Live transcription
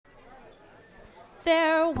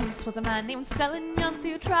There once was a man named Stellan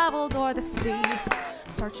who traveled o'er the sea,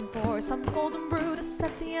 searching for some golden brew to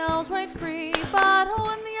set the elves right free. But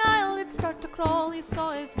when the isle did start to crawl, he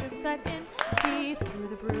saw his dream set in. He threw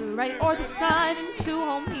the brew right o'er the side, and to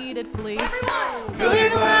home he did flee. Fill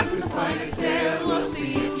your glass with the finest ale, and we'll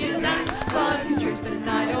see if you dance. But if you drink the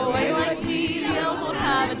night away like me, the elves won't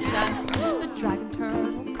have a chance. The dragon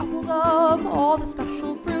turtle coupled up all the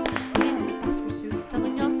special brew. In fast pursuit,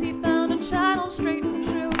 Stellan found a channel straight and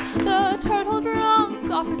true. The turtle,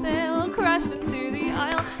 drunk off his ale, crashed into the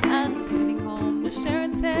isle, and spinning home to share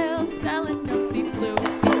his tale, Stellan flew.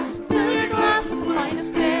 Fill your glass with the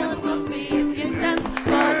finest ale, and we'll see if you dance.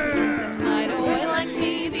 But if you drink the night away like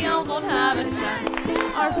me, the elves won't have a chance.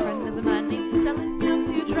 Our friend is a man named Stellan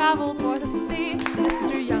who traveled o'er the sea.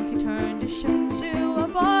 Mr. Yancey turned his ship into a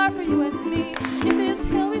bar for you and me. If his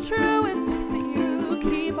tale be true, it's best that you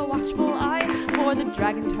keep a watchful eye, for the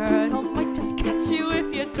dragon turtle might just catch you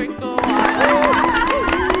if you drink a while.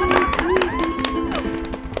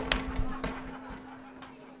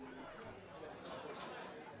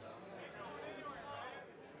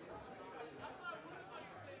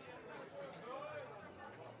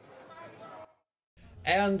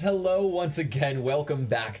 And hello once again, welcome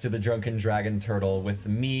back to the Drunken Dragon Turtle with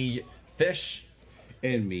me, Fish.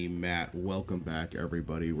 And me, Matt. Welcome back,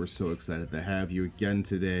 everybody. We're so excited to have you again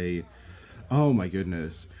today. Oh my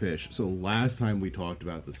goodness, Fish. So last time we talked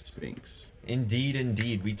about the Sphinx. Indeed,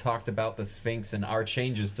 indeed. We talked about the Sphinx and our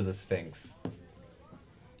changes to the Sphinx.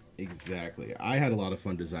 Exactly. I had a lot of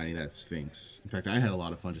fun designing that Sphinx. In fact, I had a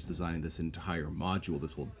lot of fun just designing this entire module,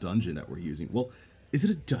 this whole dungeon that we're using. Well, is it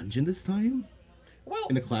a dungeon this time? Well,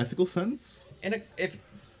 in a classical sense?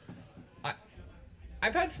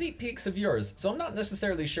 I've had sneak peeks of yours, so I'm not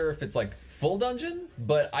necessarily sure if it's like full dungeon,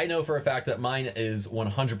 but I know for a fact that mine is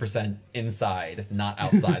 100% inside, not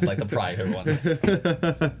outside like the prior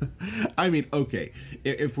one. I mean, okay,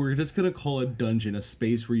 if we're just gonna call a dungeon a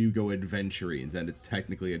space where you go adventuring, then it's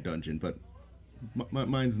technically a dungeon, but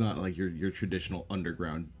mine's not like your traditional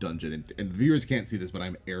underground dungeon, and the viewers can't see this, but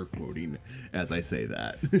I'm air quoting as I say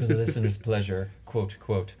that. For the listener's pleasure, quote,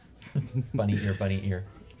 quote. Bunny ear, bunny ear.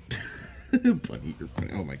 Bunny ear,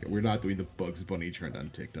 bunny. Oh my god, we're not doing the Bugs Bunny trend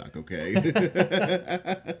on TikTok, okay?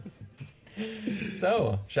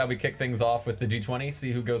 So, shall we kick things off with the D20,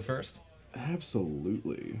 see who goes first?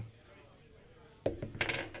 Absolutely.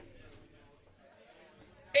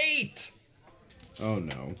 8! Oh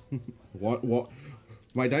no. What?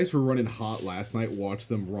 My dice were running hot last night. Watch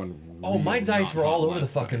them run Oh, my dice were all over the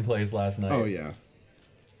fucking place last night. Oh, yeah.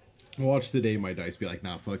 Watch today my dice be like,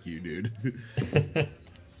 nah, fuck you, dude.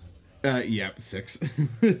 Yep, 6.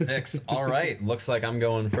 6. All right. Looks like I'm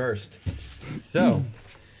going first. So,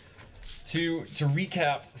 to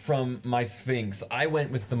recap from my Sphinx, I went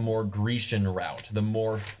with the more Grecian route, the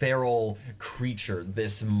more feral creature,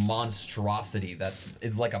 this monstrosity that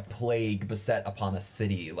is like a plague beset upon a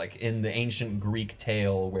city, like in the ancient Greek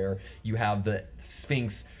tale where you have the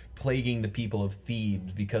Sphinx plaguing the people of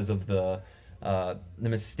Thebes because of the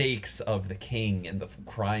mistakes of the king and the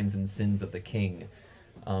crimes and sins of the king.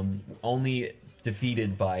 Only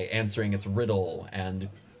defeated by answering its riddle and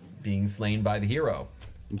being slain by the hero.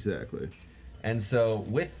 Exactly. And so,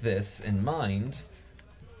 with this in mind,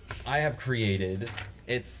 I have created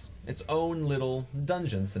its own little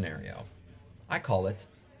dungeon scenario. I call it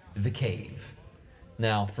the Cave.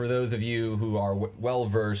 Now, for those of you who are well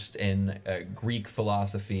versed in Greek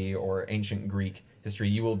philosophy or ancient Greek history,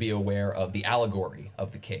 you will be aware of the allegory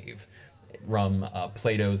of the cave from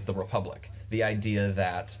Plato's The Republic. The idea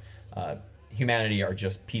that humanity are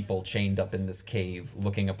just people chained up in this cave,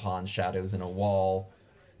 looking upon shadows in a wall,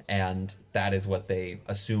 and that is what they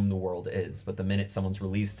assume the world is. But the minute someone's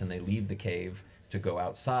released and they leave the cave to go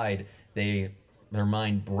outside, their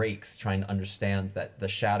mind breaks trying to understand that the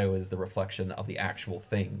shadow is the reflection of the actual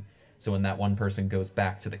thing. So when that one person goes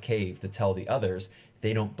back to the cave to tell the others,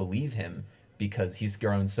 they don't believe him because he's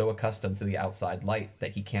grown so accustomed to the outside light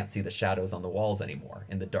that he can't see the shadows on the walls anymore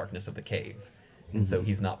in the darkness of the cave. And so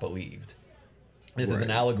he's not believed. This is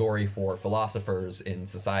an allegory for philosophers in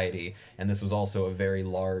society, and this was also a very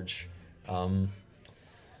large talking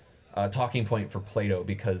point for Plato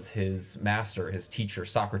because his master, his teacher,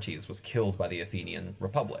 Socrates, was killed by the Athenian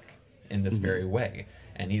Republic in this very way.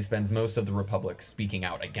 And he spends most of the Republic speaking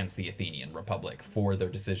out against the Athenian Republic for their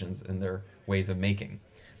decisions and their ways of making.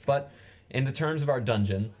 But in the terms of our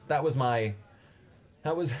dungeon, that was my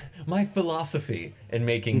philosophy in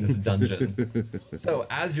making this dungeon. So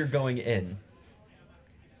as you're going in,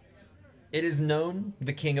 it is known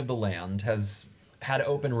the king of the land has had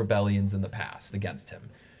open rebellions in the past against him.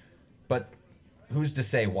 But who's to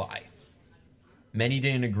say why? Many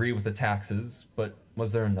didn't agree with the taxes, but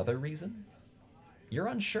was there another reason? You're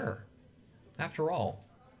unsure. After all,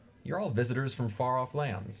 you're all visitors from far off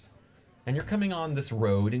lands. And you're coming on this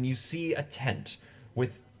road and you see a tent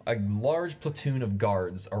with a large platoon of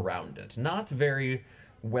guards around it. Not very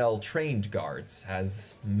well trained guards,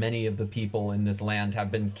 as many of the people in this land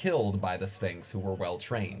have been killed by the Sphinx who were well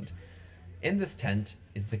trained. In this tent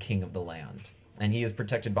is the king of the land, and he is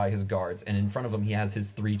protected by his guards, and in front of him he has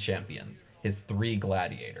his 3 champions, his 3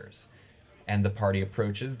 gladiators. And the party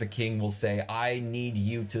approaches, the king will say, I need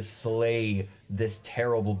you to slay this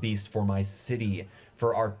terrible beast for my city,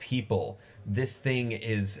 for our people. This thing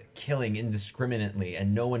is killing indiscriminately,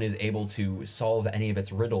 and no one is able to solve any of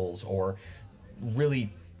its riddles or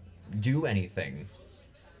really do anything.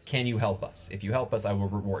 Can you help us? If you help us, I will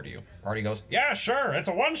reward you. Party goes, Yeah, sure. It's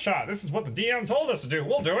a one-shot. This is what the DM told us to do.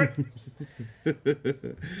 We'll do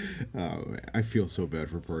it. Oh, man. I feel so bad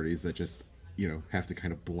for parties that just, have to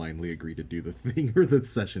kind of blindly agree to do the thing or the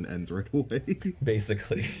session ends right away.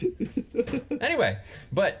 basically. Anyway,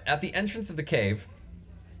 but at the entrance of the cave,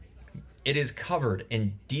 it is covered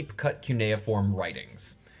in deep-cut cuneiform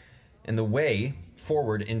writings. And the way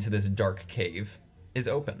forward into this dark cave is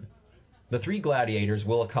open. The 3 gladiators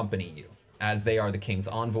will accompany you. As they are the king's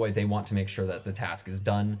envoy, they want to make sure that the task is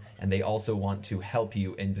done, and they also want to help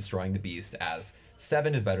you in destroying the beast, as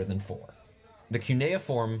 7 is better than 4. The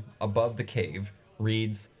cuneiform above the cave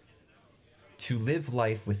reads, To live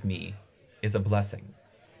life with me is a blessing.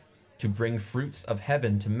 To bring fruits of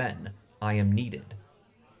heaven to men, I am needed.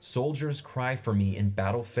 Soldiers cry for me in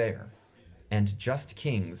battle fair, and just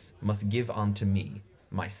kings must give unto me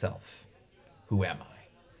myself. Who am I?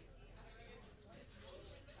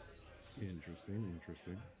 Interesting.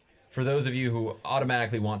 For those of you who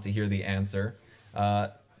automatically want to hear the answer,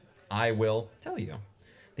 I will tell you.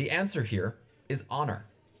 The answer here is honor.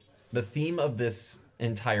 The theme of this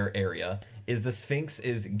entire area is the Sphinx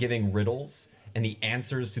is giving riddles, and the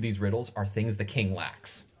answers to these riddles are things the king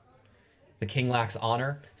lacks. The king lacks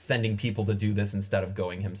honor, sending people to do this instead of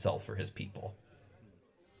going himself for his people.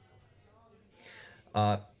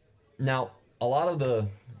 Now, a lot of the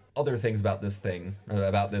other things about this thing,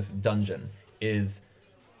 about this dungeon, is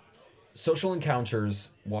social encounters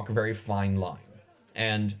walk a very fine line.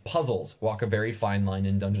 And puzzles walk a very fine line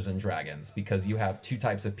in Dungeons and Dragons, because you have 2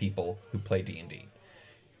 types of people who play D&D.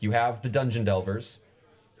 You have the Dungeon Delvers,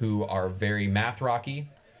 who are very math rocky,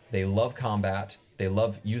 they love combat, they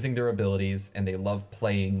love using their abilities, and they love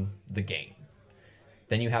playing the game.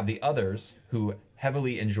 Then you have the others who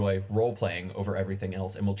heavily enjoy role-playing over everything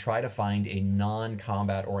else and will try to find a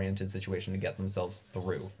non-combat oriented situation to get themselves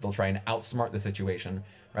through. They'll try and outsmart the situation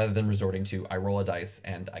rather than resorting to, I roll a dice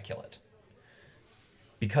and I kill it.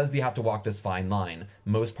 Because you have to walk this fine line,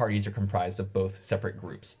 most parties are comprised of both separate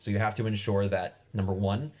groups. So you have to ensure that, number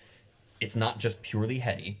 1, it's not just purely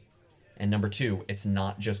heady, and number 2, it's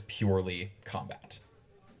not just purely combat.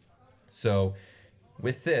 So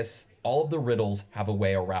with this, all of the riddles have a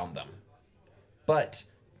way around them. But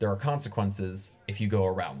there are consequences if you go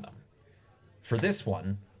around them. For this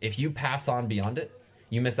one, if you pass on beyond it,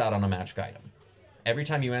 you miss out on a magic item. Every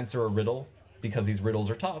time you answer a riddle, because these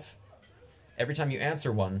riddles are tough, every time you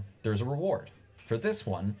answer one, there's a reward. For this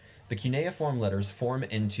one, the cuneiform letters form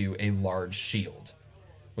into a large shield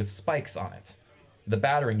with spikes on it. The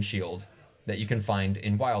battering shield that you can find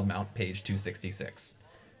in Wildmount, page 266.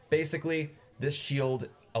 Basically, this shield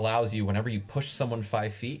allows you, whenever you push someone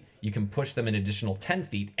 5 feet, you can push them an additional 10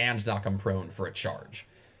 feet and knock them prone for a charge.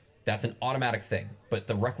 That's an automatic thing, but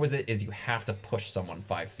the requisite is you have to push someone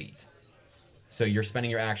 5 feet. So you're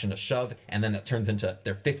spending your action to shove, and then that turns into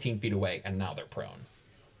they're 15 feet away, and now they're prone.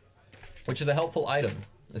 Which is a helpful item,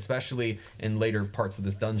 especially in later parts of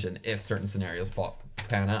this dungeon, if certain scenarios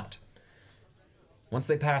pan out. Once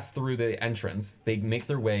they pass through the entrance, they make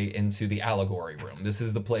their way into the allegory room. This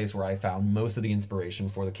is the place where I found most of the inspiration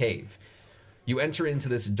for the cave. You enter into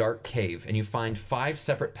this dark cave, and you find 5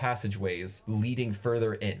 separate passageways leading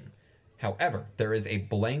further in. However, there is a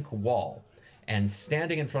blank wall, and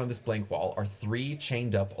standing in front of this blank wall are 3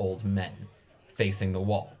 chained up old men facing the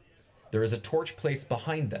wall. There is a torch placed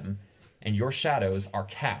behind them, and your shadows are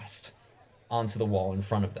cast onto the wall in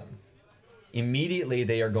front of them. Immediately,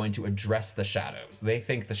 they are going to address the shadows. They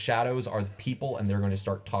think the shadows are the people, and they're going to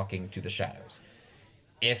start talking to the shadows.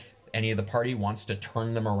 If any of the party wants to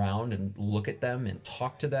turn them around and look at them and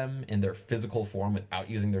talk to them in their physical form without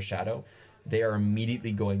using their shadow, they are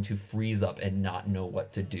immediately going to freeze up and not know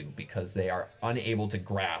what to do, because they are unable to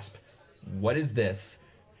grasp, what is this?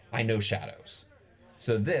 I know shadows.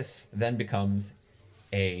 So this then becomes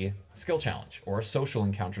a skill challenge, or a social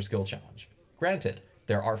encounter skill challenge. Granted,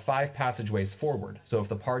 there are 5 passageways forward. So if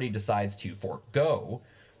the party decides to forego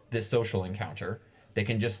this social encounter, they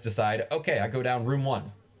can just decide, okay, I go down room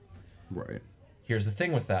 1. Right. Here's the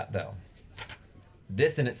thing with that, though.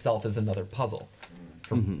 This in itself is another puzzle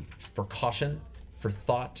for caution, for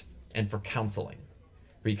thought, and for counseling.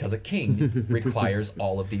 Because a king requires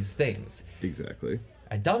all of these things. Exactly.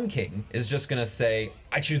 A dumb king is just going to say,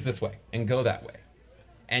 I choose this way, and go that way.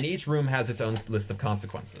 And each room has its own list of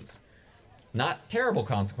consequences. Not terrible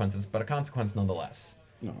consequences, but a consequence nonetheless.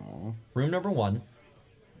 Aww. Room number 1.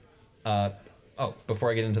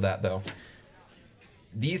 Before I get into that, though,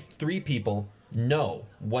 these 3 people know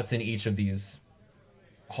what's in each of these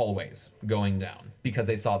hallways going down because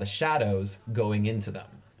they saw the shadows going into them.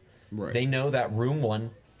 Right. They know that room 1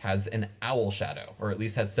 has an owl shadow, or at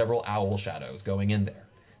least has several owl shadows going in there.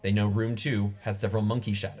 They know room 2 has several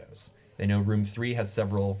monkey shadows. They know room 3 has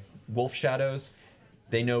several wolf shadows.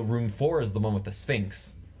 They know room 4 is the one with the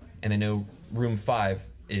Sphinx. And they know room 5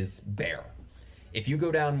 is bear. If you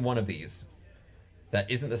go down one of these that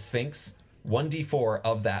isn't the Sphinx, 1d4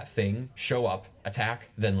 of that thing show up, attack,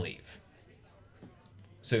 then leave.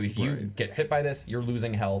 So if you get hit by this, you're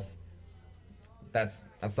losing health. That's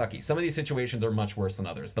sucky. Some of these situations are much worse than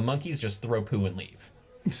others. The monkeys just throw poo and leave.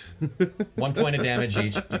 1 point of damage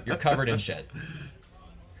each. You're covered in shit.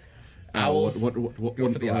 Owls What,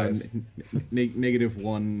 go for the eyes.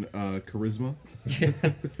 -1 charisma.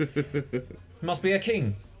 Must be a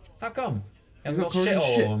king. How come? Has He's got not shit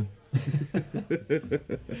covered in all over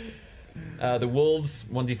him. The wolves,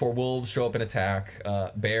 1d4 wolves show up and attack.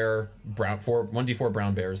 Bear, 1d4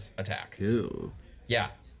 brown bears attack. Ew. Yeah.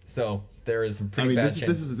 So there is some pretty bad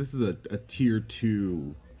this is a tier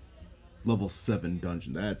 2 level 7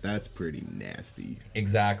 dungeon. That's pretty nasty.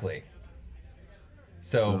 Exactly.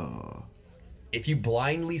 So if you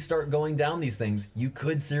blindly start going down these things, you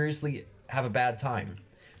could seriously have a bad time.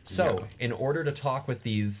 So in order to talk with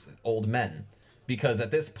these old men, because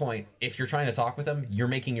at this point, if you're trying to talk with them, you're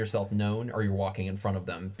making yourself known or you're walking in front of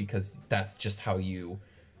them because that's just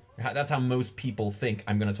that's how most people think.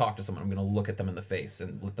 I'm going to talk to someone. I'm going to look at them in the face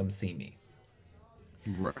and let them see me.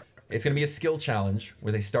 Right. It's going to be a skill challenge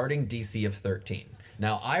with a starting DC of 13.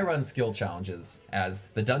 Now, I run skill challenges as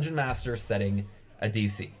the Dungeon Master setting a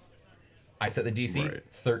DC. I set the DC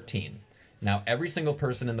 13. Now, every single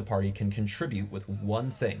person in the party can contribute with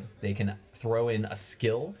one thing. They can throw in a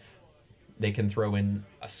skill, they can throw in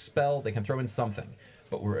a spell, they can throw in something.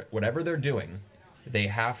 But whatever they're doing, they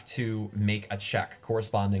have to make a check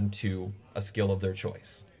corresponding to a skill of their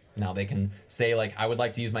choice. Now, they can say, like, I would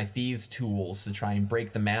like to use my thieves' tools to try and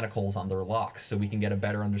break the manacles on their locks so we can get a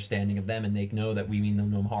better understanding of them and they know that we mean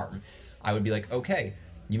them no harm. I would be like, okay,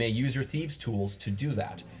 you may use your thieves' tools to do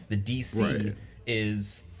that. The DC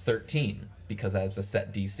is 13 because that is the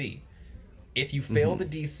set DC. If you fail the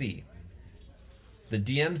DC, the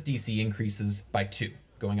DM's DC increases by 2,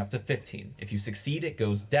 going up to 15. If you succeed, it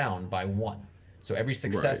goes down by 1. So every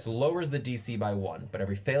success lowers the DC by 1, but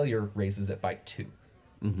every failure raises it by 2.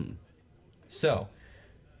 So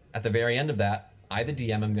at the very end of that, I, the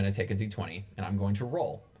DM, am going to take a d20 and I'm going to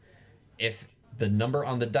roll. If the number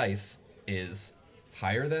on the dice is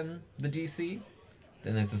higher than the DC,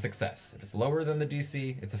 then it's a success. If it's lower than the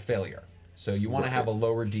DC, it's a failure. So you want to have a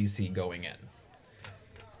lower DC going in.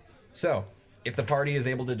 So if the party is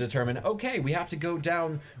able to determine, okay, we have to go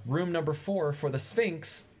down room number 4 for the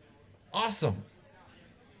Sphinx, awesome.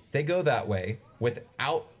 They go that way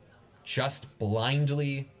without just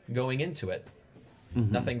blindly going into it.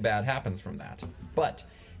 Nothing bad happens from that. But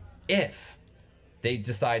if they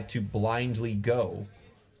decide to blindly go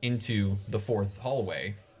into the 4th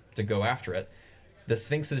hallway to go after it, the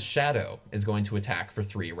Sphinx's shadow is going to attack for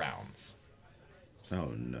 3 rounds.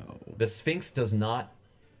 Oh no. The Sphinx does not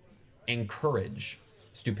encourage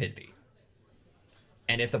stupidity.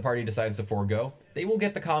 And if the party decides to forego, they will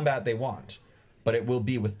get the combat they want, but it will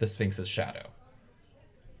be with the Sphinx's shadow.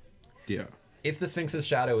 Yeah. If the Sphinx's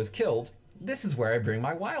shadow is killed, this is where I bring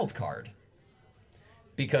my wild card.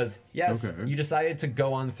 Because, yes, you decided to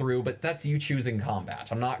go on through, but that's you choosing combat.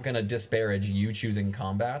 I'm not going to disparage you choosing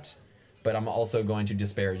combat, but I'm also going to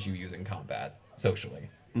disparage you using combat socially.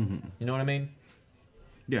 You know what I mean?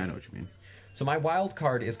 Yeah, I know what you mean. So my wild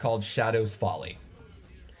card is called Shadow's Folly.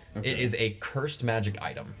 It is a cursed magic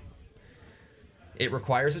item. It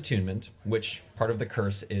requires attunement, which part of the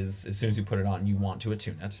curse is as soon as you put it on, you want to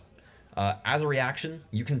attune it. As a reaction,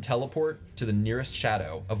 you can teleport to the nearest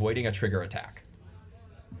shadow, avoiding a trigger attack.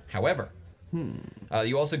 However,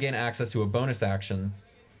 you also gain access to a bonus action,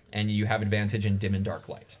 and you have advantage in dim and dark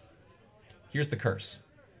light. Here's the curse.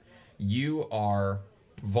 You are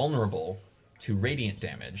vulnerable to radiant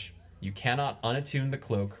damage You cannot unattune the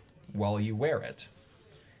cloak while you wear it.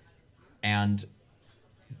 And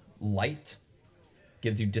light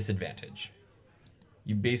gives you disadvantage.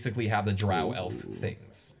 You basically have the drow elf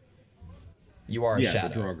things. You are a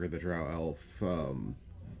shadow. The Draugr, the drow elf,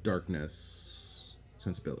 darkness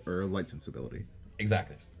sensibility, or light sensibility.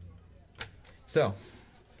 Exactly. So,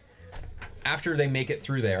 after they make it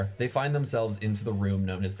through there, they find themselves into the room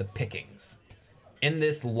known as the Pickings. In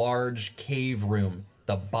this large cave room,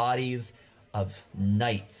 the bodies of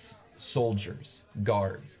knights, soldiers,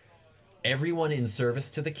 guards, everyone in service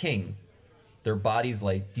to the king, their bodies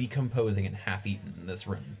lay decomposing and half-eaten in this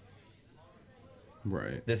room.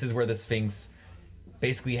 Right. This is where the Sphinx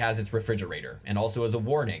basically has its refrigerator, and also as a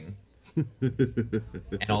warning,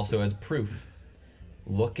 and also as proof.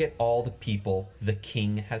 Look at all the people the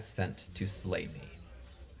king has sent to slay me.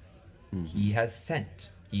 He has sent.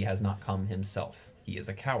 He has not come himself. He is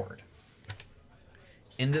a coward.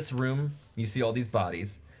 In this room, you see all these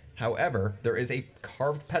bodies. However, there is a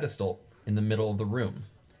carved pedestal in the middle of the room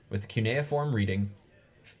with cuneiform reading,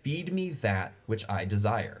 "Feed me that which I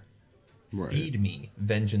desire. Right. Feed me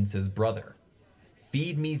vengeance's brother.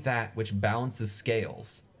 Feed me that which balances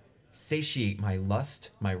scales. Satiate my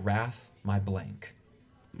lust, my wrath, my blank.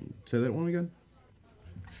 Say that one again.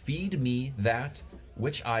 Feed me that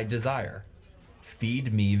which I desire.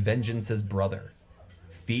 Feed me vengeance's brother.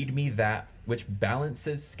 Feed me that which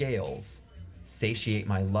balances scales. Satiate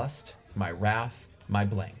my lust, my wrath, my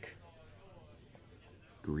blank."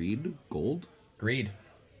 Greed? Gold? Greed.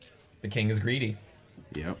 The king is greedy.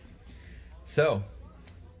 Yep. So,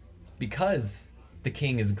 because the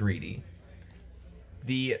king is greedy,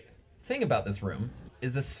 the thing about this room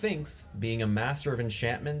is the Sphinx, being a master of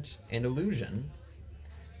enchantment and illusion,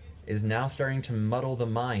 is now starting to muddle the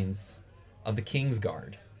minds of the King's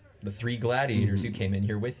Guard, the 3 gladiators who came in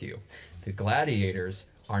here with you. The gladiators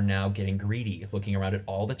are now getting greedy, looking around at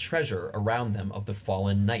all the treasure around them of the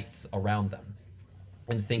fallen knights around them,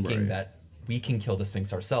 and thinking that we can kill the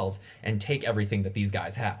Sphinx ourselves and take everything that these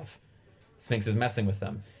guys have. Sphinx is messing with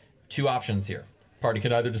them. 2 options here. Party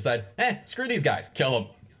can either decide, screw these guys, kill them,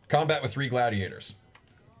 combat with 3 gladiators.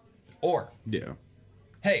 Or, Yeah.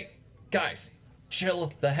 hey, guys,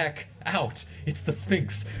 chill the heck out. It's the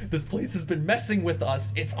Sphinx. This place has been messing with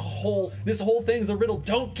us. This whole thing's a riddle.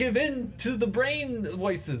 Don't give in to the brain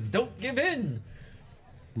voices. Don't give in.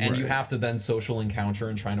 And you Right. have to then social encounter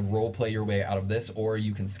and trying to role play your way out of this, or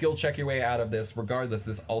you can skill check your way out of this. Regardless,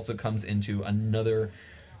 this also comes into another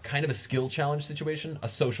kind of a skill challenge situation, a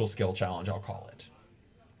social skill challenge, I'll call it,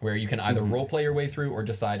 where you can either role play your way through or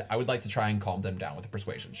decide, I would like to try and calm them down with a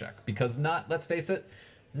persuasion check. Because let's face it,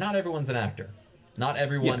 not everyone's an actor. Not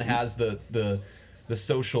everyone has the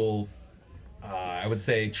social, I would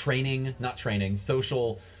say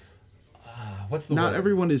social, what's the word? Not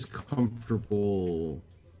everyone is comfortable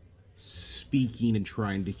speaking and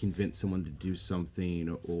trying to convince someone to do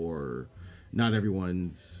something, or not everyone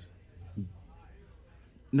is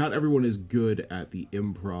good at the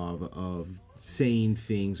improv of saying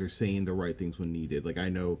things or saying the right things when needed. Like, I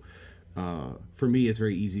know for me, it's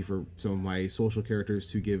very easy for some of my social characters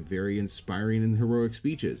to give very inspiring and heroic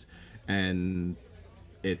speeches, and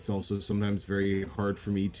it's also sometimes very hard for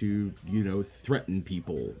me to, threaten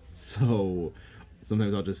people. So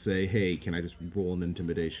sometimes I'll just say, hey, can I just roll an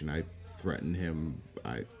intimidation? I threaten him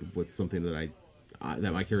with something that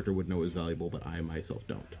that my character would know is valuable, but I myself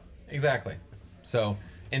don't. Exactly. So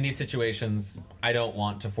in these situations, I don't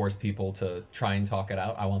want to force people to try and talk it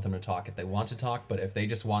out. I want them to talk if they want to talk, but if they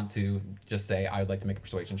just want to just say, I would like to make a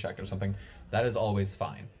persuasion check or something, that is always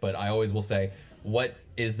fine. But I always will say, what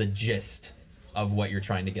is the gist of what you're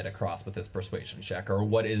trying to get across with this persuasion check? Or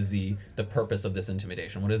what is the purpose of this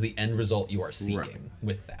intimidation? What is the end result you are seeking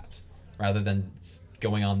with that? Rather than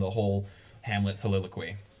going on the whole Hamlet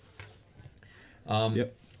soliloquy.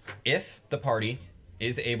 If the party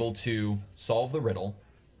is able to solve the riddle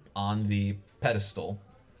on the pedestal,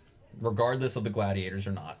 regardless of the gladiators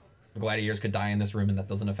or not, the gladiators could die in this room and that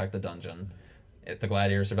doesn't affect the dungeon. If the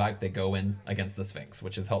gladiators survive, they go in against the Sphinx,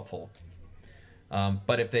 which is helpful.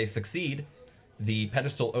 But if they succeed, the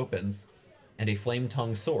pedestal opens and a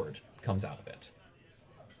flame-tongued sword comes out of it.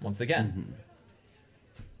 Once again,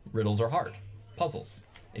 riddles are hard. Puzzles.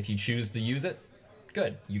 If you choose to use it,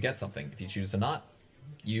 good, you get something. If you choose to not,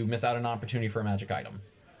 you miss out on an opportunity for a magic item.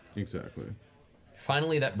 Exactly.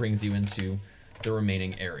 Finally, that brings you into the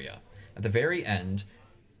remaining area. At the very end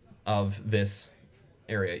of this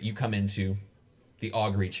area, you come into the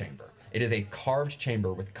augury chamber. It is a carved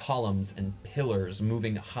chamber with columns and pillars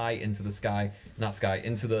moving high into the sky,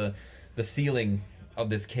 into the ceiling of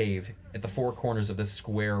this cave at the 4 corners of this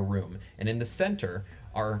square room. And in the center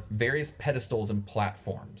are various pedestals and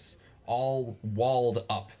platforms, all walled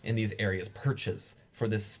up in these areas, perches for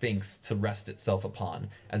this Sphinx to rest itself upon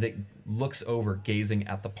as it looks over, gazing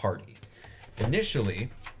at the party. Initially,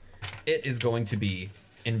 it is going to be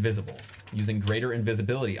invisible, using greater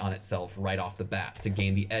invisibility on itself right off the bat to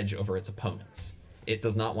gain the edge over its opponents. It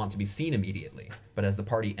does not want to be seen immediately, but as the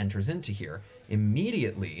party enters into here,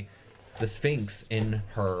 immediately the Sphinx, in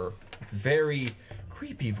her very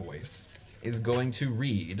creepy voice, is going to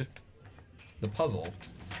read the puzzle,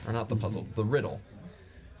 or not the puzzle, the riddle.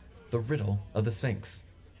 The riddle of the Sphinx.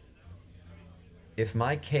 If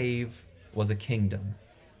my cave was a kingdom,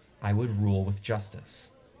 I would rule with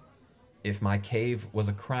justice. If my cave was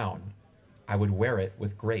a crown, I would wear it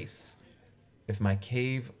with grace. If my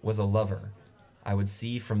cave was a lover, I would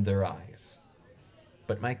see from their eyes.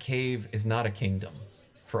 But my cave is not a kingdom,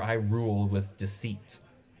 for I rule with deceit.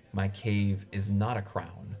 My cave is not a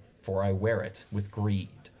crown, for I wear it with greed.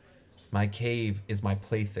 My cave is my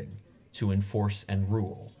plaything, to enforce and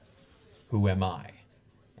rule. Who am I?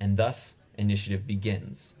 And thus, initiative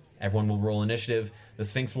begins. Everyone will roll initiative. The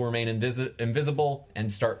Sphinx will remain invisible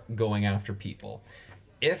and start going after people.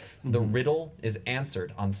 If the riddle is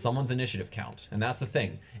answered on someone's initiative count, and that's the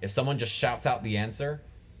thing, if someone just shouts out the answer,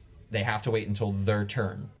 they have to wait until their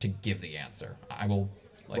turn to give the answer. I will,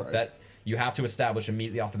 like, Right. that, you have to establish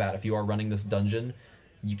immediately off the bat, if you are running this dungeon,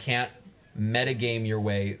 you can't metagame your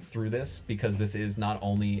way through this, because this is not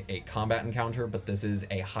only a combat encounter, but this is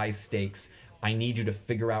a high stakes, I need you to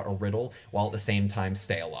figure out a riddle while at the same time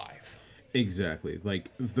stay alive. Exactly.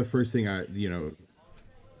 Like, the first thing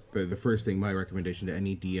the first thing, my recommendation to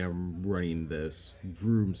any DM running this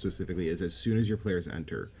room specifically, is as soon as your players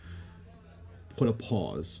enter, put a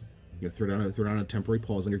pause, throw down a temporary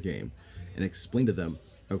pause on your game, and explain to them,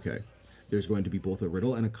 okay, there's going to be both a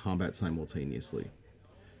riddle and a combat simultaneously.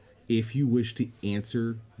 If you wish to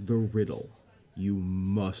answer the riddle, you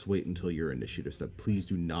must wait until your initiative step. Please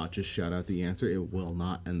do not just shout out the answer. It will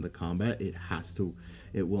not end the combat.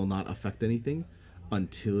 It will not affect anything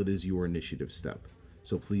until it is your initiative step.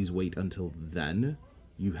 So please wait until then.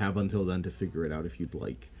 You have until then to figure it out if you'd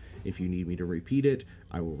like. If you need me to repeat it,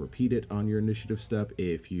 I will repeat it on your initiative step.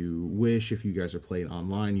 If you wish, if you guys are playing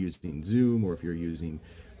online using Zoom, or if you're using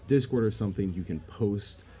Discord or something, you can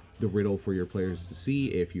post the riddle for your players to see.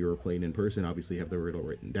 If you're playing in person, obviously have the riddle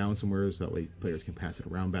written down somewhere, so that way players can pass it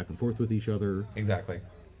around back and forth with each other. Exactly.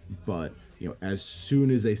 But, as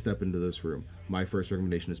soon as they step into this room, my first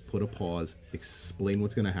recommendation is put a pause, explain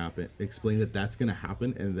what's going to happen, explain that that's going to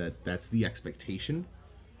happen, and that that's the expectation.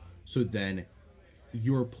 So then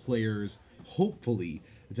your players hopefully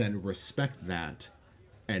then respect that,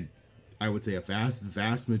 and I would say a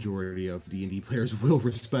vast majority of D&D players will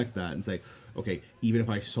respect that and say, okay, even if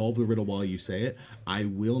I solve the riddle while you say it, I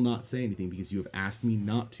will not say anything because you have asked me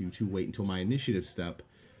not to wait until my initiative step.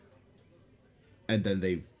 And then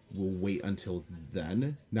they will wait until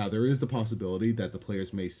then. Now, there is the possibility that the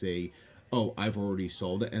players may say, oh, I've already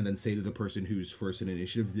solved it, and then say to the person who's first in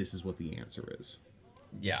initiative, this is what the answer is.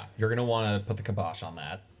 Yeah, you're going to want to put the kibosh on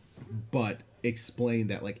that. But explain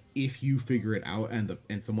that, like, if you figure it out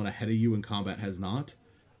and someone ahead of you in combat has not,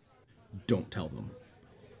 don't tell them.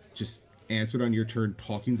 Just answer it on your turn.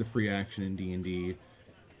 Talking's a free action in D&D.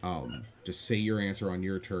 Just say your answer on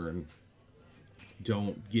your turn.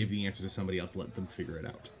 Don't give the answer to somebody else. Let them figure it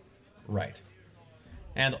out. Right.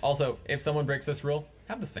 And also, if someone breaks this rule,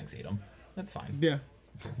 have the Sphinx eat them. That's fine. Yeah.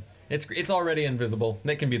 It's already invisible.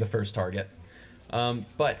 They can be the first target.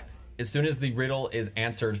 But as soon as the riddle is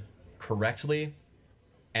answered correctly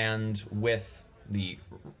and with the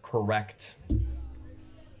correct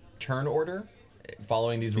turn order,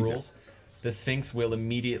 following these rules, the Sphinx will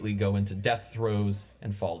immediately go into death throes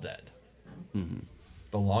and fall dead. Mm-hmm.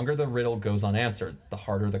 The longer the riddle goes unanswered, the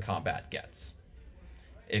harder the combat gets.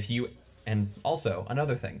 And also,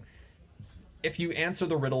 another thing, if you answer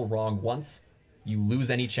the riddle wrong once, you lose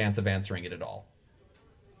any chance of answering it at all.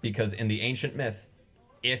 Because in the ancient myth,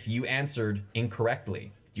 if you answered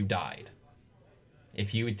incorrectly, you died.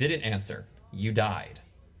 If you didn't answer, you died.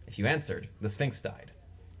 If you answered, the Sphinx died.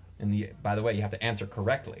 And by the way, you have to answer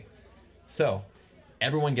correctly. So,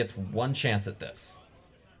 everyone gets one chance at this.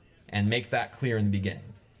 And make that clear in the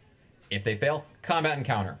beginning. If they fail, combat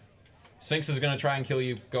encounter. Sphinx is going to try and kill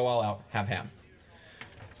you. Go all out. Have ham.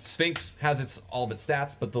 Sphinx has all of its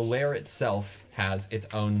stats, but the lair itself has its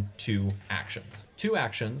own 2 actions. 2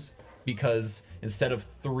 actions because instead of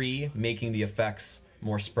 3 making the effects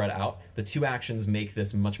more spread out, the 2 actions make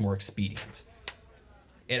this much more expedient.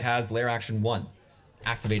 It has lair action 1.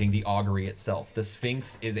 activating the augury itself. The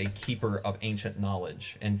Sphinx is a keeper of ancient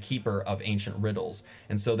knowledge and keeper of ancient riddles,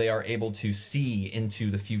 and so they are able to see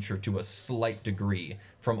into the future to a slight degree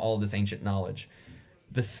from all this ancient knowledge.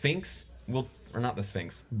 The Sphinx will, or not the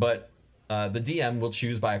Sphinx, but the DM will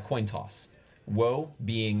choose by a coin toss. Woe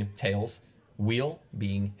being tails, wheel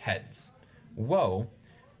being heads. Woe,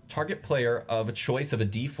 target player of a choice of a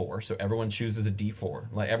d4, so everyone chooses a d4.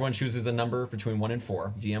 Like everyone chooses a number between 1 and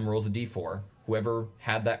 4. DM rolls a d4. Whoever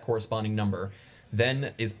had that corresponding number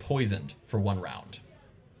then is poisoned for 1 round.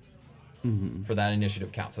 For that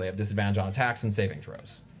initiative count. So they have disadvantage on attacks and saving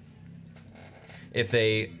throws. If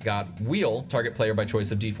they got wheel, target player by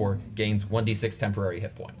choice of d4 gains 1d6 temporary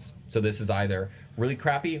hit points. So this is either really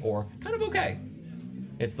crappy or kind of okay.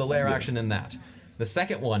 It's the lair action in that. The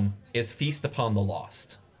second one is feast upon the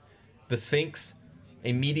lost. The Sphinx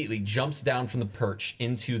immediately jumps down from the perch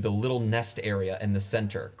into the little nest area in the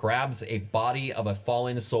center, grabs a body of a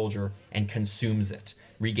fallen soldier, and consumes it,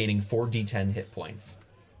 regaining 4d10 hit points.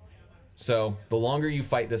 So the longer you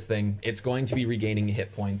fight this thing, it's going to be regaining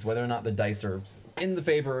hit points. Whether or not the dice are in the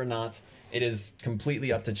favor or not, it is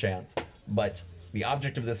completely up to chance. But the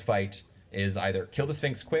object of this fight is either kill the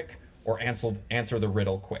Sphinx quick or answer the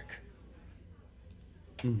riddle quick.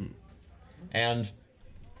 And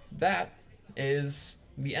that is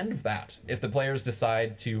the end of that. If the players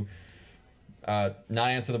decide to not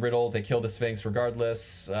answer the riddle, they kill the Sphinx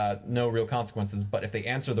regardless, no real consequences. But if they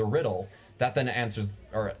answer the riddle, that then answers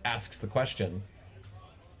or asks the question,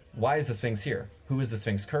 why is the Sphinx here? Who is the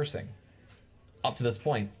Sphinx cursing? Up to this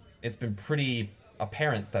point, it's been pretty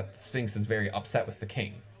apparent that the Sphinx is very upset with the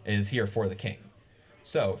king, and is here for the king.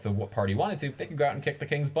 So if the party wanted to, they could go out and kick the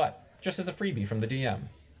king's butt, just as a freebie from the DM.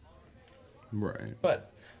 Right.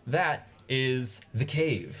 But that is the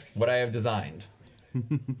cave, what I have designed.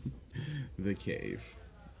 The cave.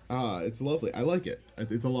 It's lovely. I like it.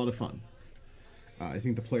 It's a lot of fun. I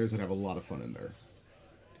think the players would have a lot of fun in there.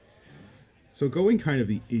 So going kind of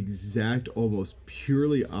the exact, almost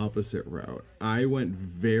purely opposite route, I went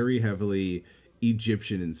very heavily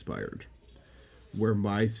Egyptian inspired, where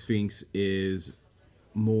my Sphinx is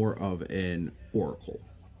more of an oracle.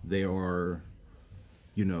 They are,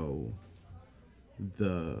 you know,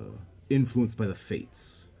 influenced by the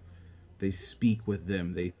fates. They speak with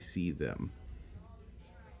them, they see them.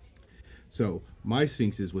 So my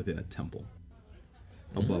Sphinx is within a temple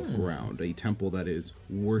above ground, a temple that is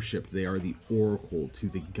worshipped. They are the oracle to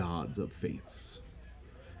the gods of fates,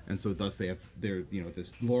 and so thus they have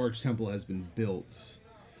this large temple has been built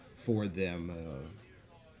for them.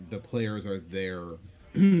 The players are there.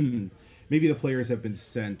 Maybe the players have been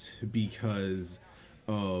sent because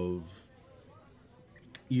of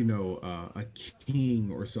a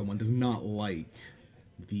king or someone does not like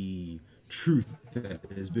the truth that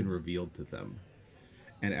has been revealed to them.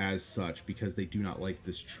 And as such, because they do not like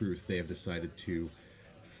this truth, they have decided to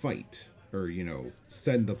fight or,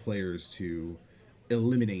 send the players to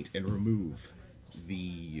eliminate and remove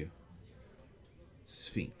the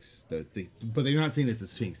Sphinx. But they're not saying it's a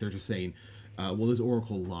Sphinx. They're just saying, well, this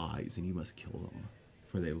oracle lies and you must kill them.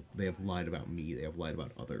 For they have lied about me. They have lied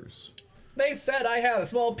about others. They said I had a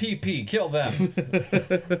small PP. Kill them.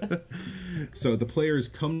 So the players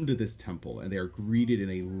come to this temple and they are greeted in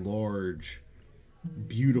a large,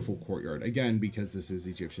 beautiful courtyard. Again, because this is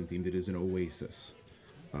Egyptian themed, it is an oasis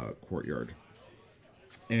courtyard.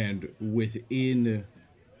 And within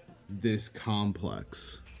this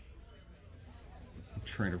complex, I'm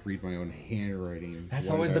trying to read my own handwriting. That's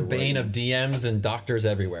always the bane of DMs and doctors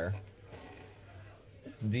everywhere.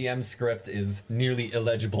 DM script is nearly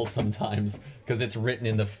illegible sometimes because it's written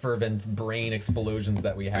in the fervent brain explosions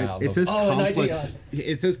that we have. It says complex.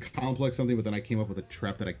 It says complex something, but then I came up with a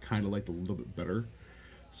trap that I kind of liked a little bit better.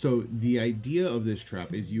 So the idea of this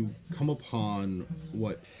trap is you come upon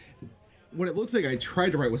what it looks like I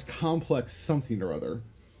tried to write was complex something or other.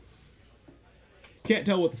 Can't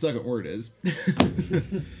tell what the second word is.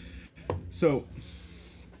 So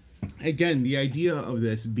again, the idea of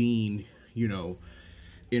this being,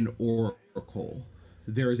 an oracle,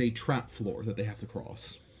 there is a trap floor that they have to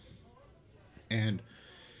cross. And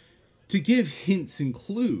to give hints and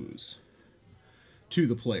clues to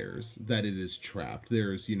the players that it is trapped,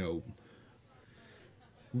 there's,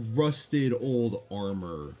 rusted old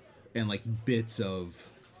armor and like bits of,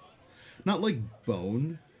 not like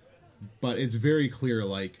bone, but it's very clear,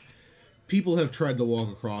 like, people have tried to walk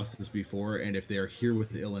across this before, and if they are here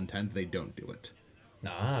with ill intent, they don't do it.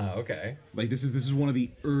 Ah, okay. Like, this is one of the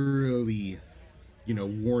early,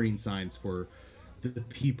 warning signs for the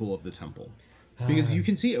people of the temple. Because you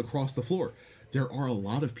can see across the floor, there are a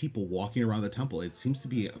lot of people walking around the temple. It seems to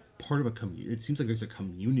be a part of a community. It seems like there's a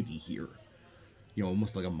community here. You know,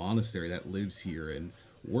 almost like a monastery that lives here and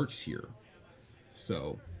works here.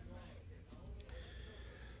 So,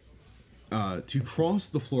 to cross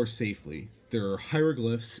the floor safely, there are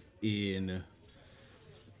hieroglyphs in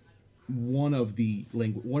one of the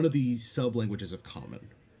sub languages of Common.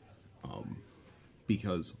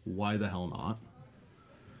 Because why the hell not?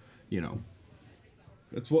 You know,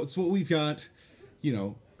 that's what we've got. You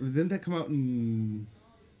know, didn't that come out in?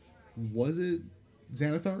 Was it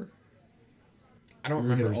Xanathar? I don't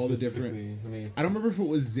remember all the different. I don't remember if it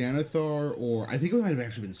was Xanathar or I think it might have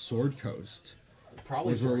actually been Sword Coast.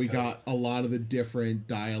 Probably was where we got a lot of the different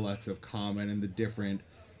dialects of Common and the different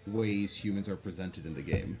ways humans are presented in the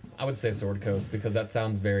game. I would say Sword Coast because that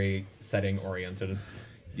sounds very setting oriented.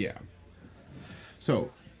 Yeah.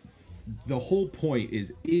 So, the whole point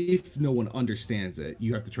is if no one understands it,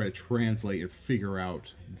 you have to try to translate and figure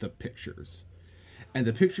out the pictures. And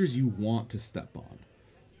the pictures you want to step on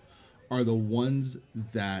are the ones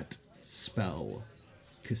that spell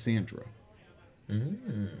Cassandra.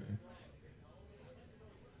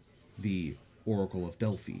 The Oracle of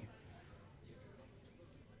Delphi.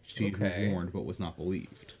 She who warned but was not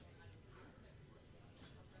believed.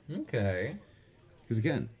 Okay. Because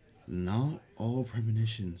again, not all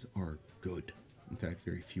premonitions are good. In fact,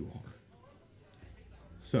 very few are.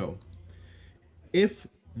 So, if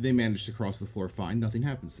they manage to cross the floor fine, nothing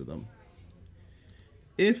happens to them.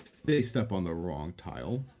 If they step on the wrong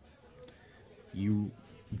tile, you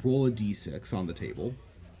roll a d6 on the table,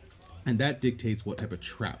 and that dictates what type of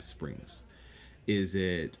trap springs. Is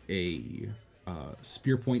it a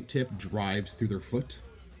spear point tip drives through their foot,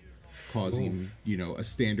 causing, you know, a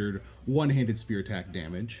standard one-handed spear attack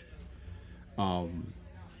damage?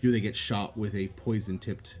 Do they get shot with a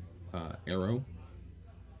poison-tipped arrow?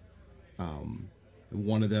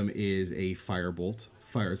 One of them is a firebolt,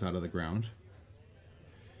 fires out of the ground.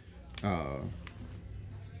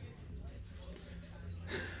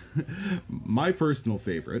 My personal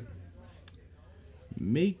favorite,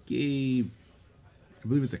 make a, I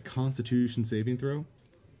believe it's a Constitution saving throw.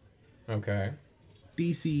 Okay.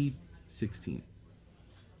 DC 16.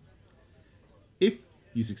 If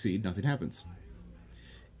you succeed, nothing happens.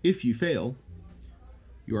 If you fail,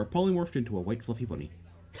 you are polymorphed into a white fluffy bunny.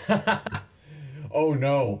 Oh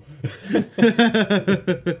no.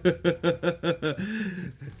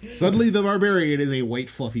 Suddenly the barbarian is a white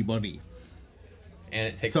fluffy bunny. And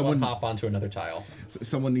it takes one hop onto another tile.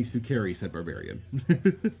 Someone needs to carry said barbarian.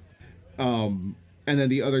 And then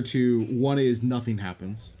the other two, one is nothing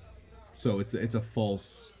happens. So it's a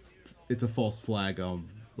false flag of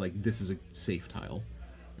like this is a safe tile.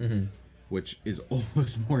 Which is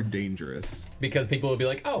almost more dangerous. Because people will be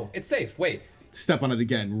like, "Oh, it's safe. Wait, step on it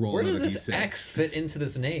again, roll where another does this d6. X fit into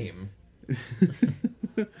this name?"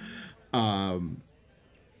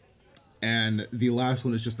 And the last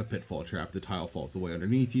one is just a pitfall trap. The tile falls away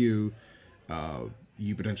underneath you.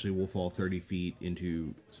 You potentially will fall 30 feet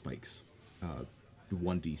into spikes.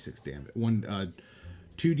 1d6 damage.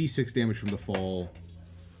 2d6 damage from the fall.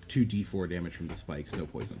 2d4 damage from the spikes. No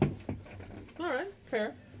poison. All right,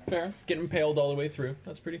 fair. Get impaled all the way through.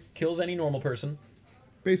 That's pretty. Kills any normal person.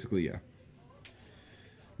 Basically, yeah.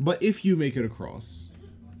 But if you make it across,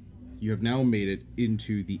 you have now made it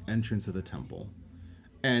into the entrance of the temple.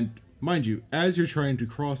 And mind you, as you're trying to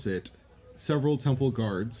cross it, several temple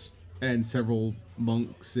guards and several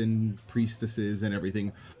monks and priestesses and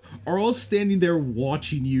everything are all standing there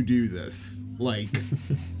watching you do this. Like,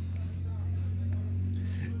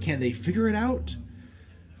 can they figure it out?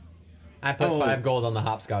 I put 5 gold on the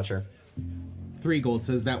hopscotcher. 3 gold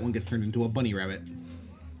says that one gets turned into a bunny rabbit.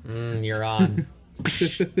 You're on.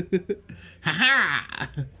 Ha-ha!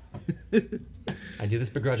 I do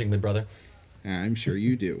this begrudgingly, brother. I'm sure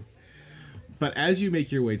you do. But as you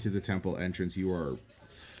make your way to the temple entrance, you are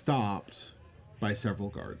stopped by several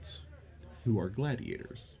guards who are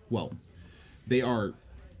gladiators. Well, they are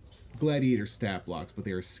gladiator stat blocks, but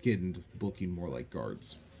they are skinned, looking more like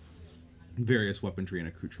guards. Various weaponry and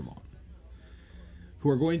accoutrement. Who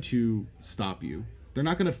are going to stop you. They're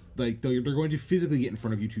not going to, like, they're going to physically get in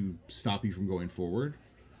front of you to stop you from going forward.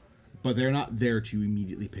 But they're not there to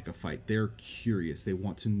immediately pick a fight. They're curious. They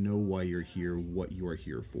want to know why you're here, what you are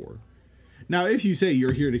here for. Now, if you say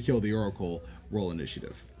you're here to kill the Oracle, roll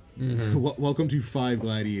initiative. Welcome to 5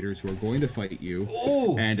 gladiators who are going to fight you.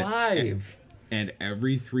 Oh, 5! And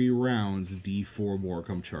every 3 rounds, D4 more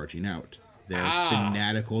come charging out. They're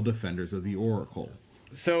fanatical defenders of the Oracle.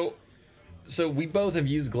 So we both have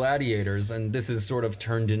used gladiators, and this is sort of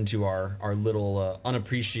turned into our little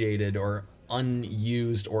unappreciated or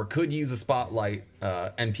unused or could use a spotlight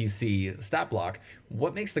NPC stat block,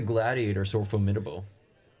 what makes the gladiator so formidable?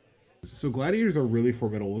 So gladiators are really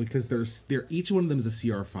formidable because they're each one of them is a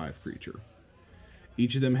CR5 creature.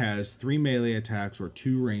 Each of them has 3 melee attacks or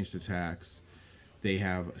 2 ranged attacks. They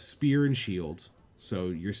have spear and shield. So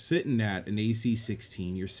you're sitting at an AC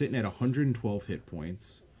 16. You're sitting at 112 hit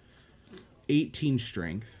points, 18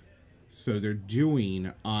 strength. So they're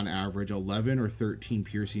doing, on average, 11 or 13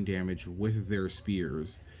 piercing damage with their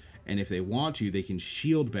spears. And if they want to, they can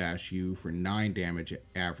shield bash you for 9 damage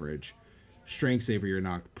average. Strength saver, you're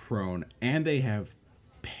knocked prone. And they have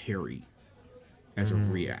parry as a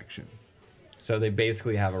reaction. So they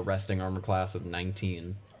basically have a resting armor class of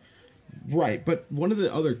 19. Right, but one of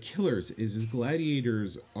the other killers is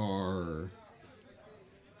gladiators are,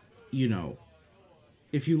 you know,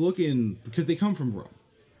 if you look in, because they come from Rome,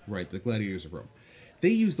 right, the gladiators of Rome, they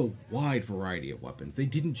used a wide variety of weapons. They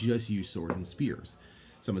didn't just use swords and spears.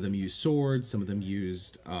 Some of them used swords, some of them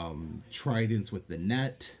used tridents with the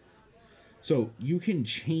net. So you can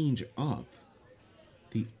change up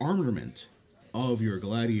the armament of your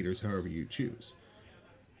gladiators however you choose.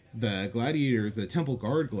 The gladiators, the temple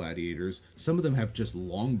guard gladiators, some of them have just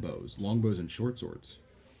longbows and short swords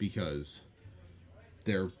because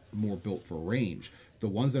they're more built for range. The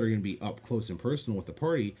ones that are going to be up close and personal with the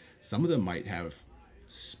party, some of them might have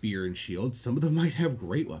spear and shield, some of them might have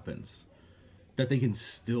great weapons that they can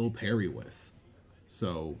still parry with.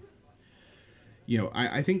 So, you know,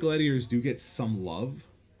 I think gladiators do get some love,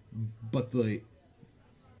 but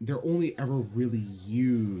they're only ever really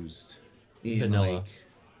used in Vanilla. like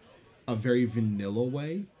a very vanilla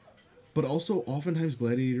way, but also oftentimes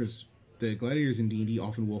the gladiators in D&D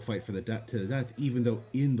often will fight for the to the death, even though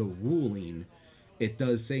in the ruling it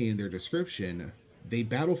does say in their description they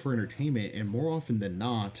battle for entertainment, and more often than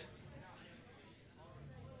not,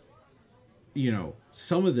 you know,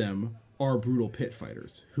 some of them are brutal pit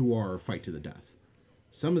fighters who are fight to the death.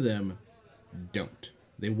 Some of them don't.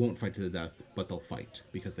 They won't fight to the death, but they'll fight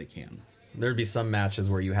because they can. There'd be some matches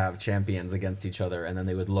where you have champions against each other, and then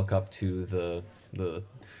they would look up to the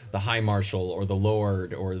high marshal or the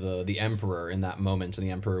lord or the emperor in that moment, and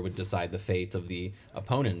the emperor would decide the fate of the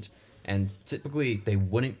opponent. And typically, they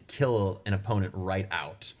wouldn't kill an opponent right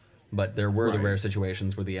out, but there were the Right. rare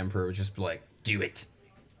situations where the emperor would just be like, "Do it."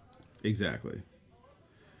 Exactly.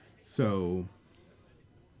 So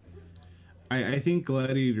I think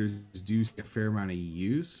gladiators do see a fair amount of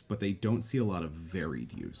use, but they don't see a lot of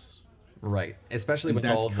varied use. Right, especially with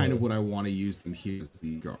That's all kind the, of what I want to use them here as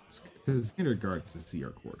the guards, because standard guards is CR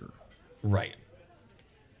quarter. right.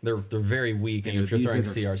 They're very weak, and You know, if you're these throwing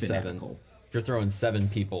guys are CR7, fanatical. if you're throwing 7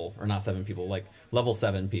 people, or not 7 people, like level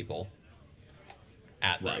 7 people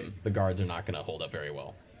at them, Right. the guards are not going to hold up very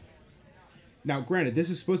well. Now, granted,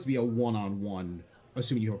 this is supposed to be a one-on-one.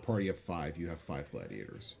 Assuming you have a party of 5, you have 5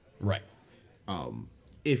 gladiators. Right.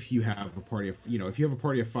 If you have a party of, if you have a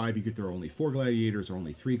party of 5, you could throw only 4 gladiators or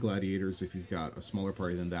only 3 gladiators. If you've got a smaller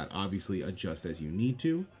party than that, obviously adjust as you need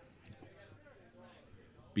to.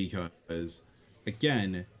 Because,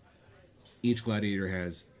 again, each gladiator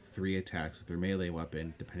has 3 attacks with their melee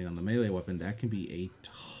weapon. Depending on the melee weapon, that can be a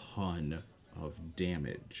ton of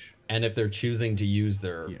damage. And if they're choosing to use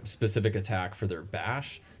their Yeah. specific attack for their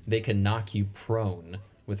bash, they can knock you prone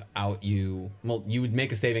without you. Well, you would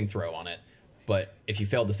make a saving throw on it, but if you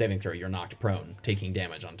failed the saving throw, you're knocked prone, taking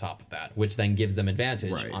damage on top of that, which then gives them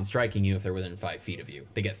advantage Right. on striking you if they're within 5 feet of you.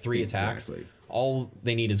 They get 3 attacks. Exactly. All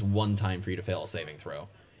they need is 1 time for you to fail a saving throw.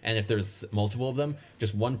 And if there's multiple of them,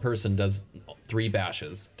 just one person does 3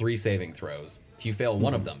 bashes, 3 saving throws. If you fail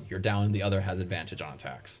one of them, you're down, and the other has advantage on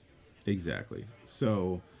attacks. Exactly.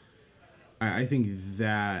 So I think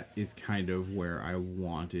that is kind of where I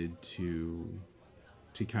wanted to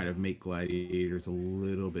kind of make gladiators a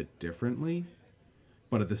little bit differently,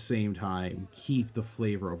 but at the same time keep the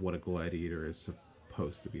flavor of what a gladiator is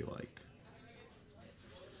supposed to be like.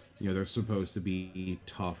 They're supposed to be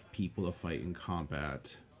tough people to fight in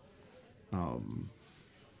combat.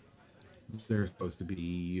 They're supposed to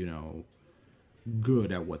be,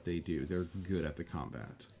 good at what they do. They're good at the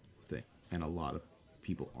combat thing, and a lot of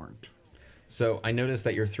people aren't. So I noticed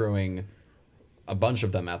that you're throwing a bunch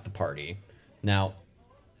of them at the party. Now,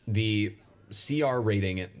 the CR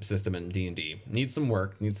rating system in D&D needs some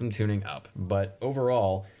work, needs some tuning up, but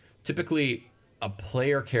overall, typically a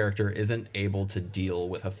player character isn't able to deal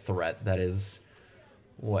with a threat that is,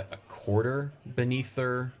 a quarter beneath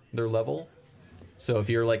their level? So if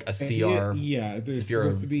you're like a CR, there's if you're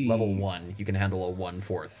supposed to be level 1, you can handle a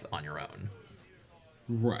 1/4 on your own.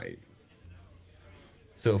 right.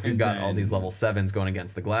 So if we've And got all these then- level 7s going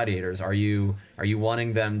against the gladiators, are you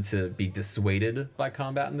wanting them to be dissuaded by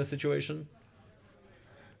combat in this situation?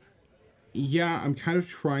 Yeah, I'm kind of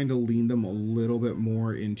trying to lean them a little bit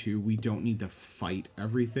more into we don't need to fight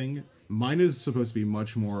everything. Mine is supposed to be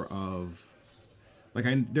much more of like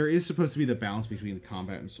there is supposed to be the balance between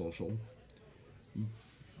combat and social.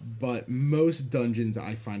 But most dungeons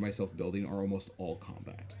I find myself building are almost all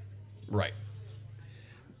combat. Right.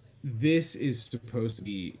 This is supposed to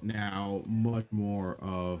be now much more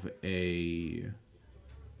of a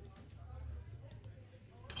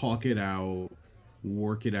talk it out,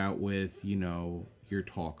 work it out with, your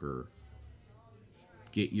talker.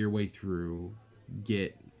 Get your way through,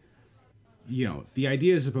 the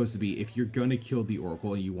idea is supposed to be if you're going to kill the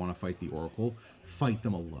Oracle and you want to fight the Oracle, fight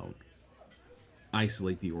them alone.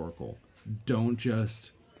 Isolate the Oracle. Don't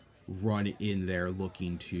just run in there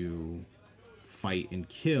looking to fight and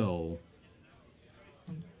kill,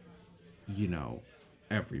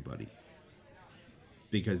 everybody.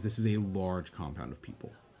 Because this is a large compound of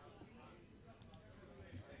people.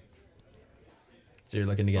 So you're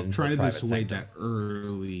looking to get I'm into trying the to private dissuade sanctum. that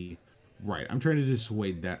early. Right. I'm trying to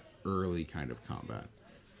dissuade that early kind of combat.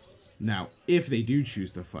 Now, if they do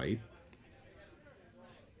choose to fight,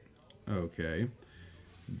 okay,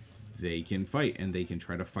 they can fight and they can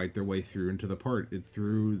try to fight their way through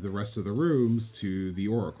through the rest of the rooms to the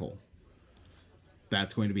Oracle.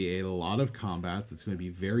 That's going to be a lot of combats. It's going to be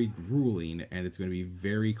very grueling, and it's going to be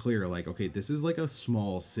very clear. Like, okay, this is like a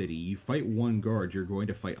small city. You fight one guard, you're going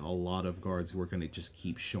to fight a lot of guards who are going to just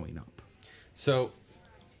keep showing up. So,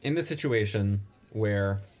 in the situation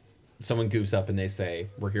where someone goofs up and they say,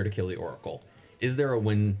 "We're here to kill the Oracle," is there a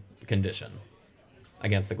win condition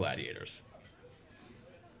against the gladiators?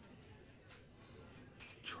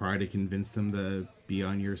 Try to convince them to be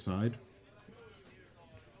on your side.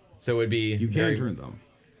 So it would be You can turn them.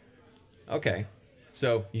 Okay,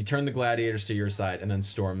 so you turn the gladiators to your side and then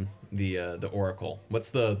storm the Oracle.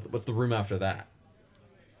 What's the room after that?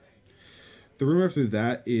 The room after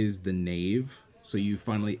that is the nave. So you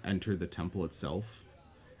finally enter the temple itself,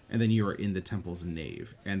 and then you are in the temple's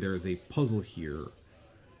nave. And there is a puzzle here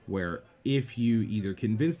where if you either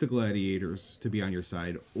convince the gladiators to be on your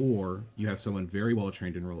side, or you have someone very well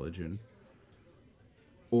trained in religion,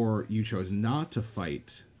 or you chose not to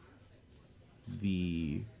fight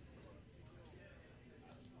you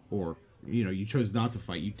chose not to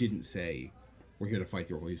fight. You didn't say, "We're here to fight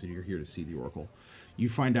the Oracle." You said, "You're here to see the Oracle." You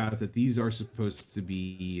find out that these are supposed to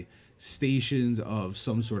be stations of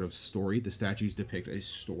some sort of story. The statues depict a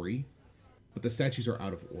story, but the statues are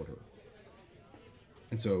out of order.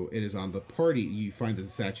 And so it is on the party, you find that the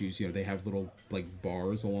statues, they have little, like,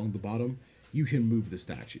 bars along the bottom. You can move the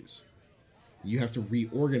statues. You have to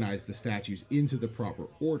reorganize the statues into the proper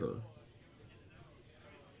order.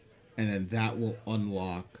 And then that will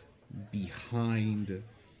unlock behind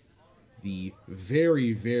the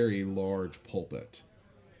very, very large pulpit.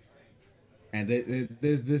 And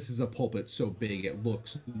this is a pulpit so big it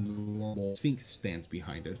looks normal. Sphinx stands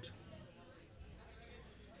behind it.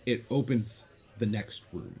 It opens the next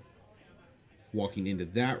room. Walking into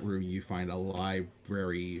that room, you find a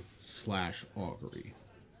library/augury.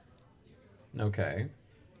 Okay.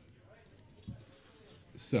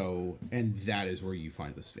 So, and that is where you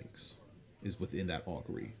find the Sphinx, is within that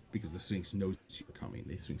augury, because the Sphinx knows you're coming.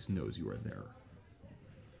 The Sphinx knows you are there.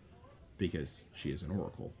 Because she is an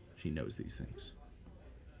oracle. She knows these things.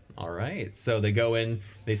 All right. So they go in,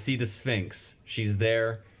 they see the Sphinx. She's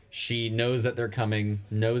there. She knows that they're coming,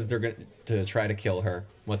 knows they're going to try to kill her.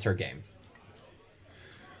 What's her game?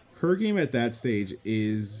 Her game at that stage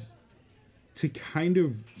is to kind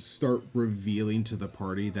of start revealing to the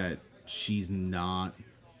party that she's not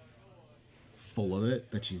full of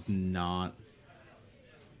it, that she's not,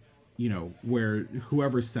 where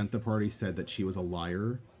whoever sent the party said that she was a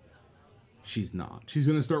liar. She's not. She's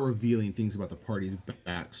going to start revealing things about the party's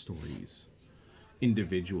backstories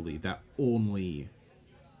individually that only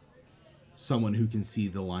someone who can see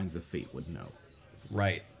the lines of fate would know.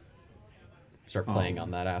 Right. Start playing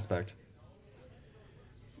on that aspect.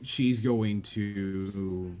 She's going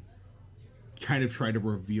to kind of try to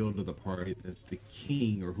reveal to the party that the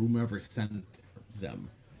king or whomever sent them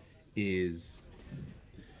is...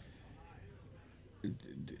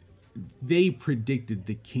 They predicted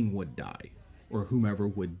the king would die, or whomever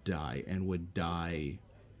would die, and would die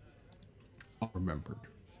unremembered.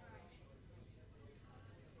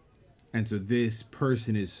 And so this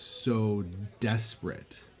person is so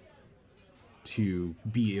desperate to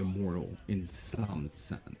be immortal in some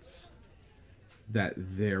sense that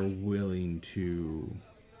they're willing to,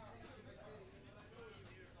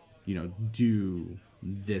 do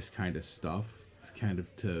this kind of stuff, kind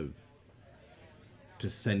of to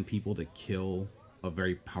send people to kill a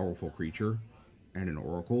very powerful creature and an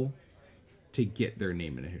oracle to get their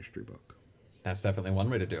name in a history book. That's definitely one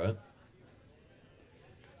way to do it.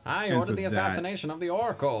 I And ordered so the assassination of the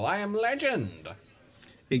Oracle. I am legend.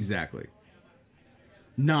 Exactly.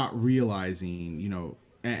 Not realizing,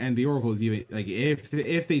 and the Oracle is even like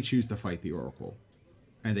if they choose to fight the Oracle,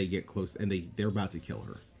 and they get close and they're about to kill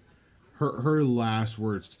her. Her last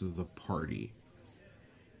words to the party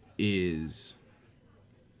is,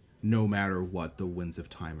 "No matter what, the winds of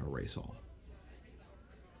time erase all."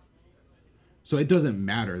 So it doesn't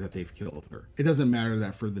matter that they've killed her. It doesn't matter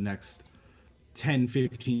that for the next 10,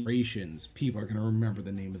 15 generations, people are going to remember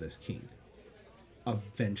the name of this king.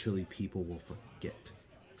 Eventually, people will forget.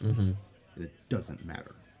 And it doesn't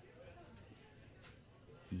matter.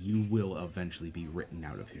 You will eventually be written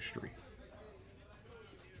out of history.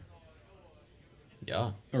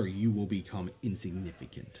 Yeah. Or you will become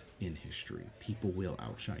insignificant in history. People will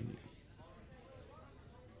outshine you.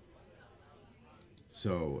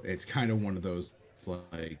 So it's kind of one of those,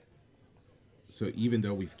 like, so even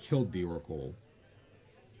though we've killed the Oracle,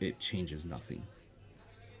 it changes nothing.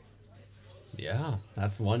 Yeah,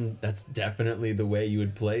 that's definitely the way you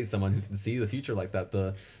would play someone who can see the future like that.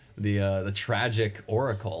 The tragic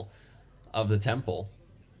oracle of the temple.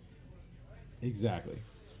 Exactly.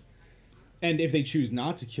 And if they choose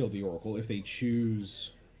not to kill the Oracle, if they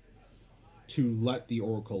choose to let the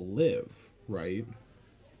Oracle live, right?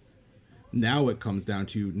 Now it comes down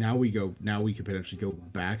to now we could potentially go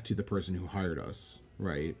back to the person who hired us,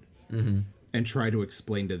 right? And try to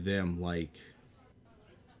explain to them, like,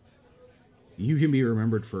 you can be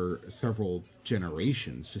remembered for several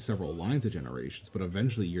generations, just several lines of generations, but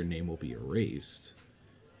eventually your name will be erased.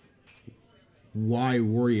 Why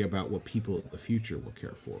worry about what people in the future will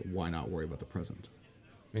care for? Why not worry about the present?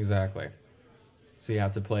 Exactly. So you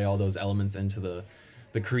have to play all those elements into the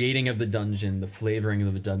creating of the dungeon, the flavoring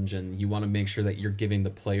of the dungeon. You want to make sure that you're giving the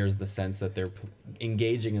players the sense that they're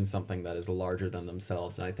engaging in something that is larger than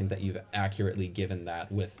themselves. And I think that you've accurately given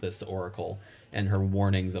that with this oracle and her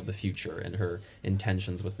warnings of the future and her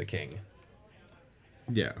intentions with the king.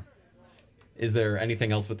 Yeah. Is there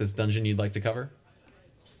anything else with this dungeon you'd like to cover?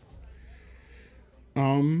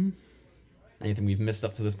 Anything we've missed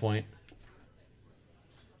up to this point?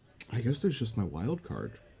 I guess there's just my wild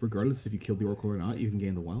card. Regardless if you killed the Oracle or not, you can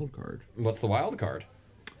gain the wild card. What's the wild card?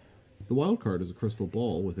 The wild card is a crystal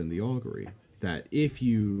ball within the augury that if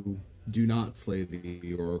you do not slay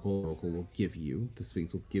the Oracle will give you, the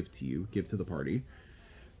Sphinx will give to the party.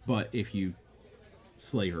 But if you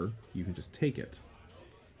slay her, you can just take it.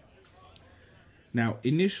 Now,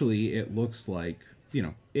 initially, it looks like,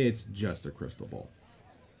 it's just a crystal ball.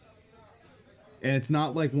 And it's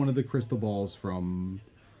not like one of the crystal balls from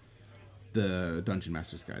the Dungeon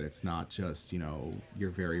Master's Guide. It's not just, your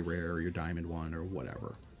very rare or your diamond one or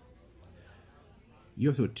whatever. You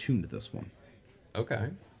have to attune to this one. Okay.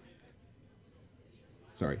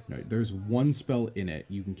 Sorry, no, there's one spell in it.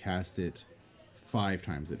 You can cast it 5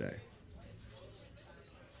 times a day.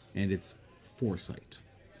 And it's Foresight.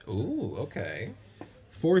 Ooh, okay.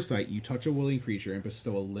 Foresight, you touch a willing creature and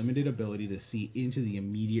bestow a limited ability to see into the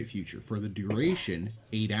immediate future. For the duration,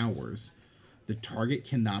 8 hours, the target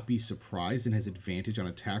cannot be surprised and has advantage on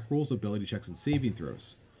attack rolls, ability checks, and saving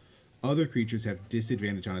throws. Other creatures have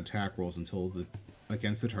disadvantage on attack rolls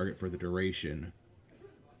against the target for the duration.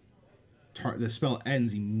 The spell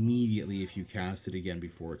ends immediately if you cast it again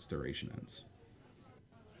before its duration ends.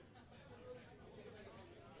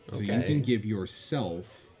 So you can give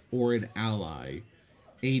yourself or an ally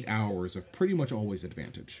 8 hours of pretty much always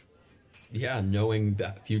advantage. Yeah, knowing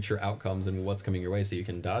the future outcomes and what's coming your way so you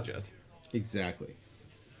can dodge it. Exactly.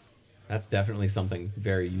 That's definitely something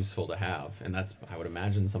very useful to have, and that's, I would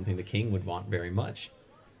imagine, something the king would want very much.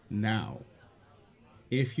 Now,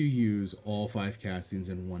 if you use all 5 castings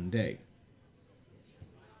in one day,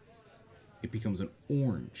 it becomes an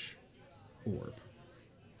orange orb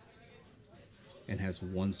and has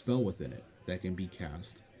one spell within it that can be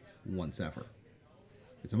cast once ever.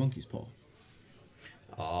 It's a monkey's paw.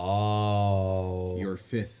 Oh.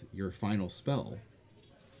 Your final spell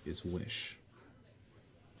is Wish.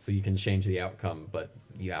 So you can change the outcome, but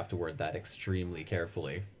you have to word that extremely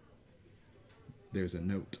carefully. There's a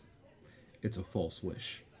note. It's a false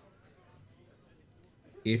wish.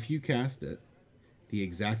 If you cast it, the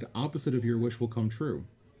exact opposite of your wish will come true.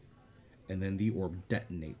 And then the orb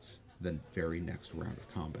detonates the very next round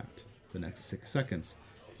of combat. The next 6 seconds,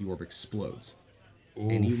 the orb explodes. Oof.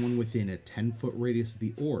 Anyone within a 10-foot radius of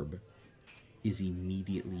the orb is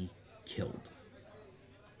immediately killed.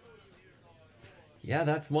 Yeah,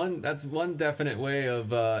 that's one definite way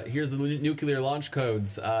of here's the nuclear launch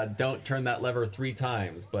codes. Don't turn that lever 3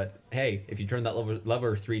 times. But hey, if you turn that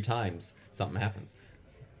lever 3 times, something happens.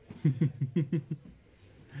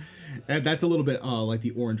 And that's a little bit like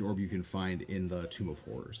the orange orb you can find in the Tomb of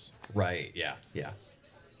Horrors. Right, yeah, yeah.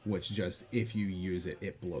 Which just, if you use it,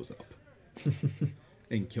 it blows up.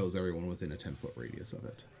 And kills everyone within a 10-foot radius of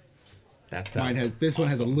it. That sounds This one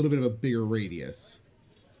has a little bit of a bigger radius.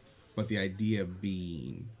 But the idea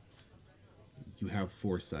being, you have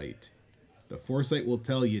foresight. The foresight will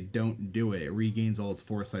tell you don't do it. It regains all its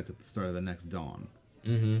foresights at the start of the next dawn.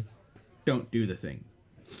 Mm-hmm. Don't do the thing.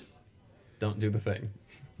 Don't do the thing.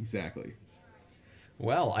 Exactly.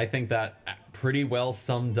 Well, I think that pretty well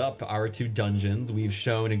summed up our 2 dungeons. We've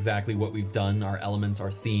shown exactly what we've done, our elements,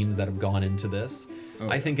 our themes that have gone into this.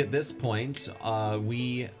 Okay. I think at this point,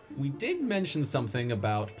 we did mention something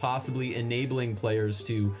about possibly enabling players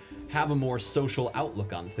to have a more social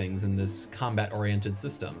outlook on things in this combat-oriented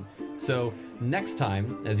system. So next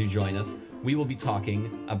time, as you join us, we will be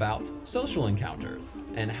talking about social encounters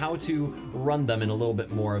and how to run them in a little bit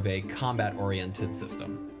more of a combat-oriented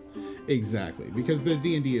system. Exactly, because the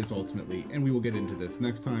D&D is ultimately, and we will get into this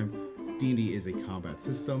next time, D&D is a combat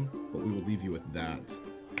system, but we will leave you with that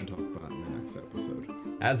and talk about it in the next episode.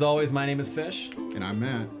 As always, my name is Fish. And I'm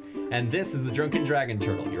Matt. And this is the Drunken Dragon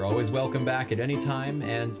Turtle. You're always welcome back at any time,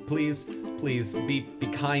 and please be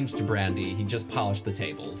kind to Brandy. He just polished the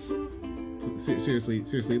tables. Seriously,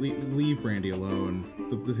 leave Brandy alone.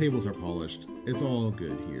 The tables are polished. It's all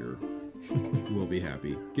good here. We'll be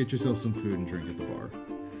happy. Get yourself some food and drink at the bar.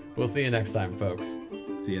 We'll see you next time, folks.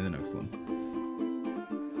 See you in the next one.